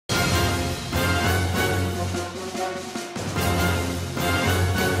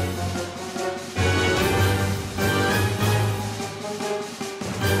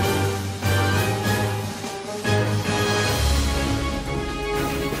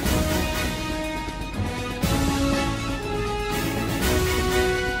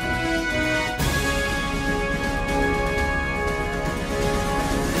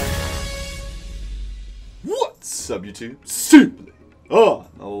up, YouTube?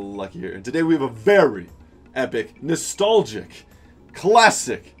 SimplyUnlucky here. And today we have a very epic, nostalgic,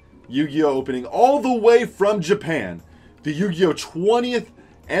 classic Yu-Gi-Oh! Opening all the way from Japan. The Yu-Gi-Oh! 20th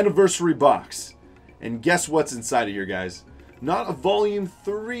anniversary box. And guess what's inside of here, guys? Not a Volume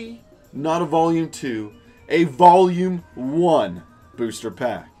 3, not a Volume 2, a Volume 1 booster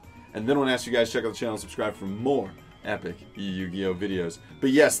pack. And then I want to ask you guys to check out the channel and subscribe for more epic Yu-Gi-Oh! Videos.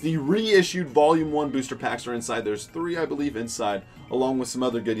 But yes, the reissued Volume 1 booster packs are inside. There's 3, I believe, inside, along with some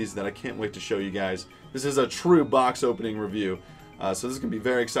other goodies that I can't wait to show you guys. This is a true box opening review. So this is going to be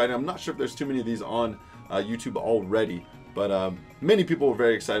very exciting. I'm not sure if there's too many of these on YouTube already, but many people were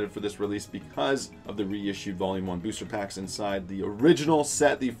very excited for this release because of the reissued Volume 1 booster packs inside the original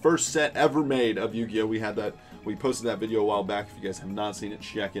set, the first set ever made of Yu-Gi-Oh! We posted that video a while back. If you guys have not seen it,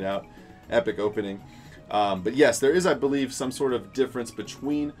 check it out. Epic opening. But yes, there is, I believe, some sort of difference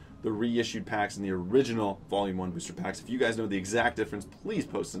between the reissued packs and the original Volume 1 booster packs. If you guys know the exact difference, please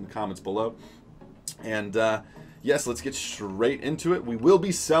post in the comments below. And yes, let's get straight into it. We will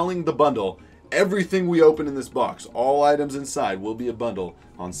be selling the bundle. Everything we open in this box, all items inside, will be a bundle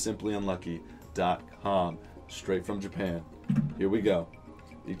on SimplyUnlucky.com. Straight from Japan. Here we go.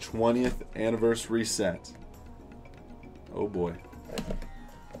 The 20th anniversary set. Oh boy.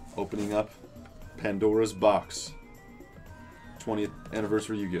 Opening up Pandora's box. 20th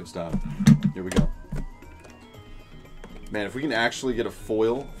anniversary Yu-Gi-Oh! Style. Here we go. Man, if we can actually get a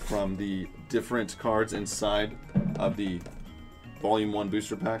foil from the different cards inside of the Volume 1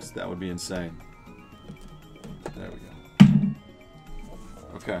 booster packs, that would be insane. There we go.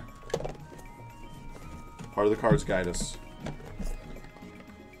 Okay. Part of the cards guide us.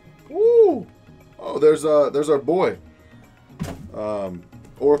 Woo! Oh, there's our boy.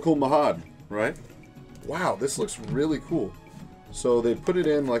 Oracle Mahad, right? Wow, this looks really cool. So they put it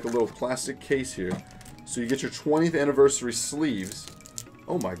in like a little plastic case here. So you get your 20th anniversary sleeves.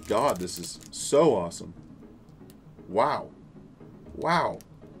 Oh my god, this is so awesome. Wow. Wow.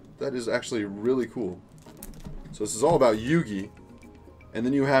 That is actually really cool. So this is all about Yugi. And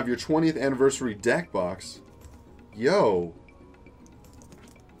then you have your 20th anniversary deck box. Yo.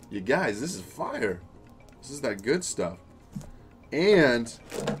 You guys, this is fire. This is that good stuff. And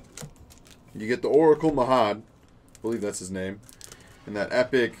you get the Oracle Mahad. I believe that's his name. And that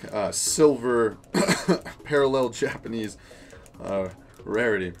epic silver parallel Japanese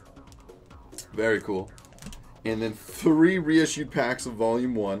rarity. Very cool. And then 3 reissued packs of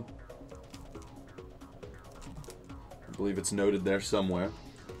Volume 1. I believe it's noted there somewhere.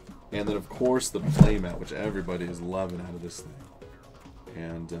 And then, of course, the playmat, which everybody is loving out of this thing.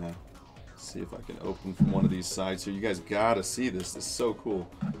 And see if I can open from one of these sides here. You guys gotta see this. This is so cool.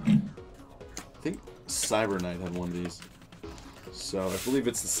 I think Cyber Knight had one of these. So I believe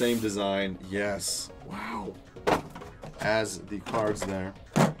it's the same design. Yes. Wow. As the cards there.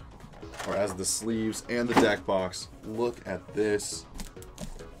 Or as the sleeves and the deck box. Look at this.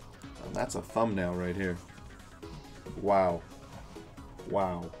 And that's a thumbnail right here. Wow.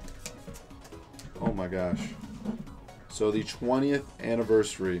 Wow. Oh my gosh. So the 20th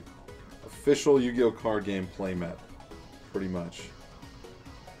anniversary official Yu-Gi-Oh! Card game playmat. Pretty much.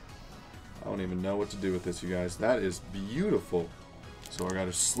 I don't even know what to do with this, you guys. That is beautiful. So I got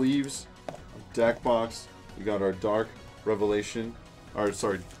our sleeves, our deck box. We got our Dark Revelation. Or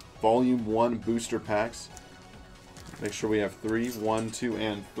sorry, Volume 1 booster packs. Make sure we have 3. 1, 2,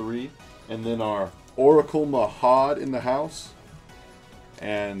 and 3. And then our Oracle Mahad in the house.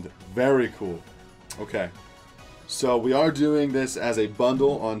 And very cool. Okay. So we are doing this as a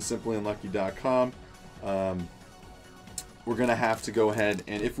bundle on SimplyUnlucky.com. We're going to have to go ahead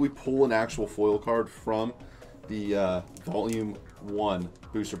and if we pull an actual foil card from the Volume 1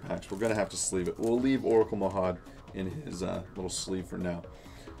 booster packs, we're going to have to sleeve it. We'll leave Oracle Mahad in his little sleeve for now.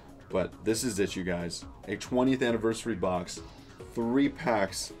 But this is it, you guys. A 20th anniversary box. 3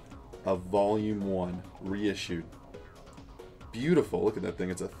 packs of Volume 1 reissued. Beautiful. Look at that thing.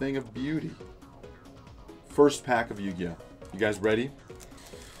 It's a thing of beauty. First pack of Yu-Gi-Oh! You guys ready?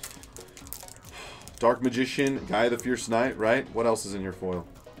 Dark Magician, Guy of the Fierce Knight, right? What else is in your foil?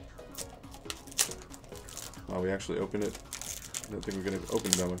 Wow, we actually opened it. I don't think we're going to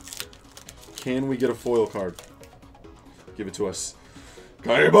open that one. Can we get a foil card? Give it to us.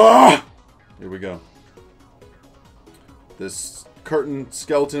 KAIBA! Here we go. This curtain,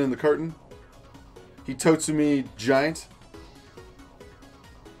 skeleton in the curtain. Hitotsumi Giant.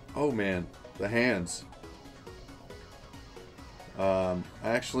 Oh man, the hands. I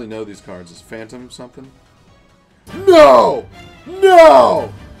actually know these cards. Is Phantom something? No!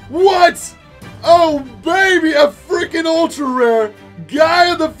 No! What? Oh baby, a freaking ultra rare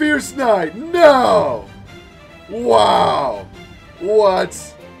Guy of the Fierce Knight. No! Wow.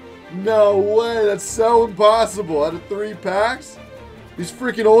 What? No way. That's so impossible. Out of 3 packs? These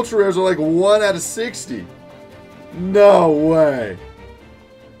freaking ultra rares are like 1 out of 60. No way.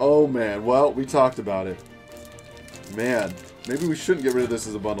 Oh, man. Well, we talked about it. Man, maybe we shouldn't get rid of this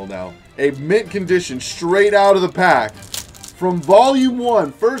as a bundle now. A mint condition straight out of the pack. From Volume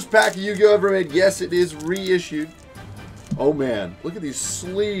 1. First pack of Yu-Gi-Oh! Ever made. Yes, it is reissued. Oh, man. Look at these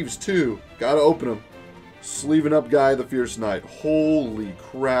sleeves, too. Gotta open them. Sleeving up Guy the Fierce Knight. Holy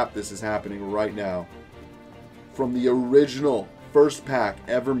crap, this is happening right now. From the original first pack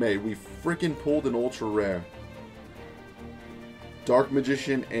ever made, we freaking pulled an ultra rare. Dark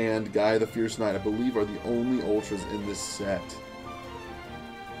Magician and Guy the Fierce Knight, I believe, are the only ultras in this set.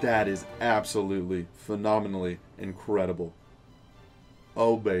 That is absolutely, phenomenally incredible.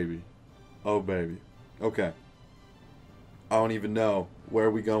 Oh, baby. Oh, baby. Okay. I don't even know where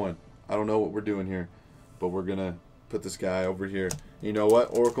are we going. I don't know what we're doing here. But we're going to put this guy over here. You know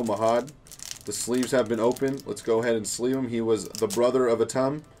what? Oracle Mahad. The sleeves have been opened. Let's go ahead and sleeve him. He was the brother of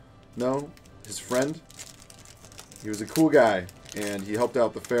Atum. No, his friend. He was a cool guy. And he helped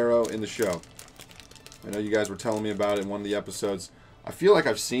out the Pharaoh in the show. I know you guys were telling me about it in one of the episodes. I feel like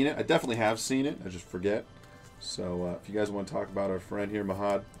I've seen it. I definitely have seen it. I just forget. So if you guys want to talk about our friend here,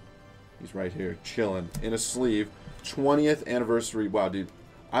 Mahad. He's right here, chilling in a sleeve. 20th anniversary. Wow, dude.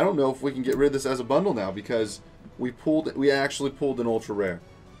 I don't know if we can get rid of this as a bundle now because we actually pulled an ultra rare.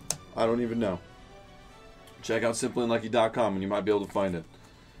 I don't even know. Check out SimplyUnlucky.com and you might be able to find it.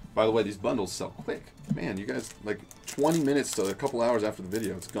 By the way, these bundles sell quick. Man, you guys, like 20 minutes to a couple hours after the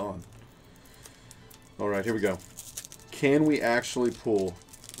video, it's gone. Alright, here we go. Can we actually pull...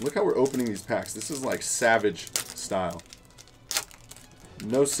 Look how we're opening these packs. This is like Savage style.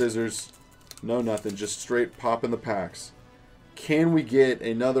 No scissors. No nothing. Just straight popping the packs. Can we get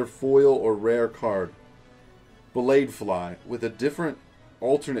another foil or rare card? Blade Fly with a different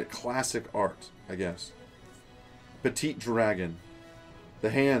alternate classic art, I guess. Petite Dragon. The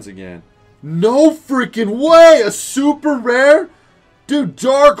hands again. No freaking way! A super rare? Dude,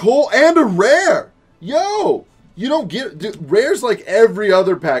 Dark Hole and a rare! Yo! You don't get... Dude, rares like every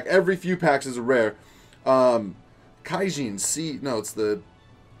other pack. Every few packs is a rare. Kaijin, see... No, it's the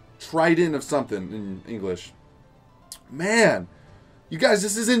Trident of something in English. Man, you guys,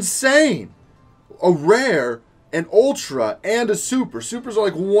 this is insane. A rare, an ultra, and a super. Supers are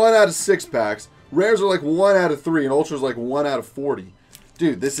like 1 out of 6 packs. Rares are like 1 out of 3, and ultras like 1 out of 40.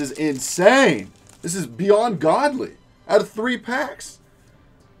 Dude, this is insane. This is beyond godly. Out of 3 packs.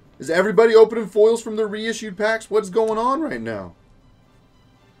 Is everybody opening foils from the reissued packs? What's going on right now?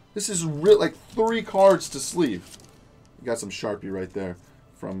 This is real, like 3 cards to sleeve. You got some Sharpie right there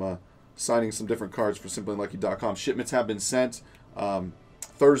from signing some different cards for SimplyUnlucky.com. Shipments have been sent.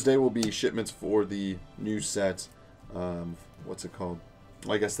 Thursday will be shipments for the new set. What's it called?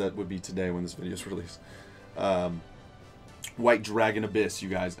 Well, I guess that would be today when this video is released. White Dragon Abyss, you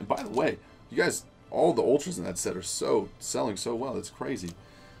guys. And by the way, you guys, all the ultras in that set are selling so well. It's crazy.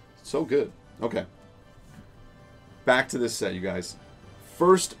 So good. Okay. Back to this set, you guys.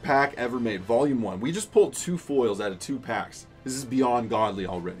 First pack ever made, Volume 1. We just pulled 2 foils out of 2 packs. This is beyond godly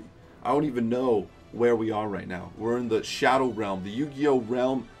already. I don't even know where we are right now. We're in the Shadow Realm, the Yu-Gi-Oh!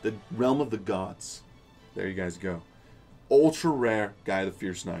 Realm, the realm of the gods. There you guys go. Ultra rare Guy the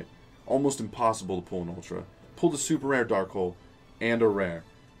Fierce Knight. Almost impossible to pull an ultra. Pulled a super rare Dark Hole and a rare.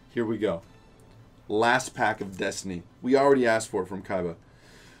 Here we go. Last pack of Destiny. We already asked for it from KAIBA.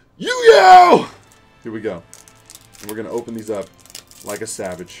 YuGiOh! Here we go. And we're going to open these up like a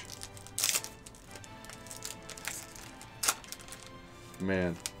savage.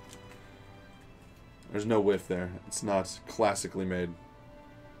 Man. There's no whiff there. It's not classically made.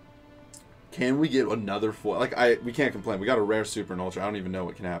 Can we get another foil? Like, we can't complain. We got a rare super and ultra. I don't even know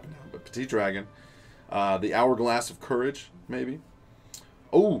what can happen now. But Petite Dragon. The Hourglass of Courage, maybe.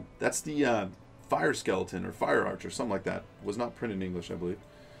 Oh, that's the Fire Skeleton or Fire Archer, something like that. Was not printed in English, I believe.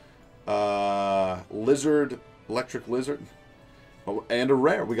 Lizard, Electric Lizard. Oh, and a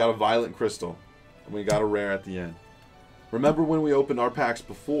rare. We got a Violet Crystal. And we got a rare at the end. Remember when we opened our packs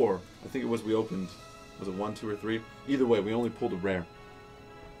before? I think it was we opened... Was it 1, 2, or 3? Either way, we only pulled a rare.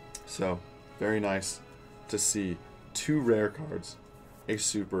 So, very nice to see 2 rare cards, a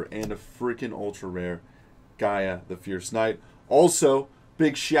super, and a freaking ultra rare Gaia the Fierce Knight. Also,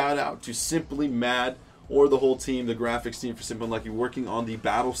 big shout out to Simply Mad or the whole team, the graphics team for Simply Unlucky, working on the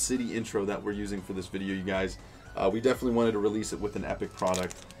Battle City intro that we're using for this video, you guys. We definitely wanted to release it with an epic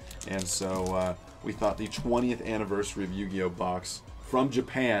product, and so we thought the 20th anniversary of Yu-Gi-Oh! Box from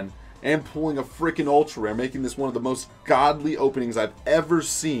Japan, and pulling a freaking ultra rare, making this one of the most godly openings I've ever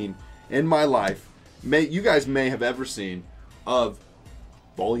seen in my life. you guys may have ever seen of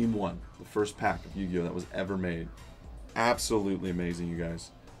Volume 1, the first pack of Yu-Gi-Oh that was ever made. Absolutely amazing, you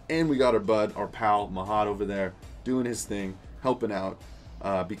guys. And we got our bud, our pal Mahad over there doing his thing, helping out,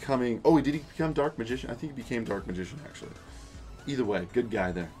 becoming. Oh, did he become Dark Magician? I think he became Dark Magician actually. Either way, good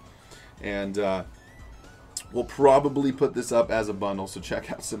guy there. And we'll probably put this up as a bundle, so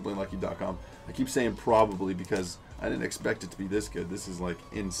check out SimplyUnlucky.com. I keep saying probably because I didn't expect it to be this good. This is like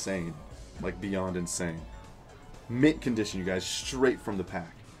insane, like beyond insane. Mint condition, you guys, straight from the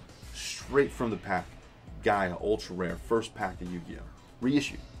pack. Straight from the pack. Gaia, ultra rare, first pack of Yu-Gi-Oh.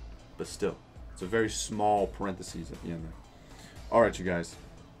 Reissued, but still. It's a very small parentheses at the end there. Alright, you guys.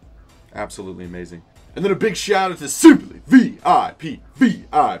 Absolutely amazing. And then a big shout out to Simply VIP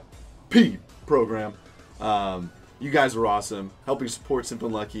program. You guys are awesome. Helping support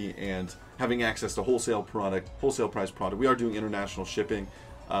SimplyUnlucky and having access to wholesale price product. We are doing international shipping.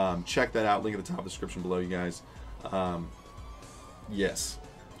 Check that out. Link at the top of the description below, you guys. Yes.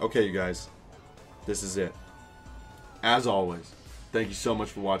 Okay, you guys. This is it. As always, thank you so much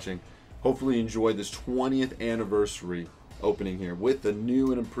for watching. Hopefully you enjoyed this 20th anniversary opening here with the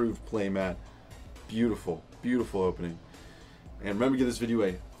new and improved playmat. Beautiful, beautiful opening. And remember to give this video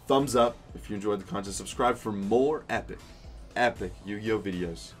a thumbs up if you enjoyed the content. Subscribe for more epic Yu-Gi-Oh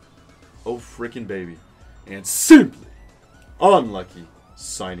videos. Oh freaking baby. And Simply Unlucky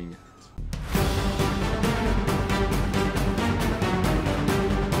signing out.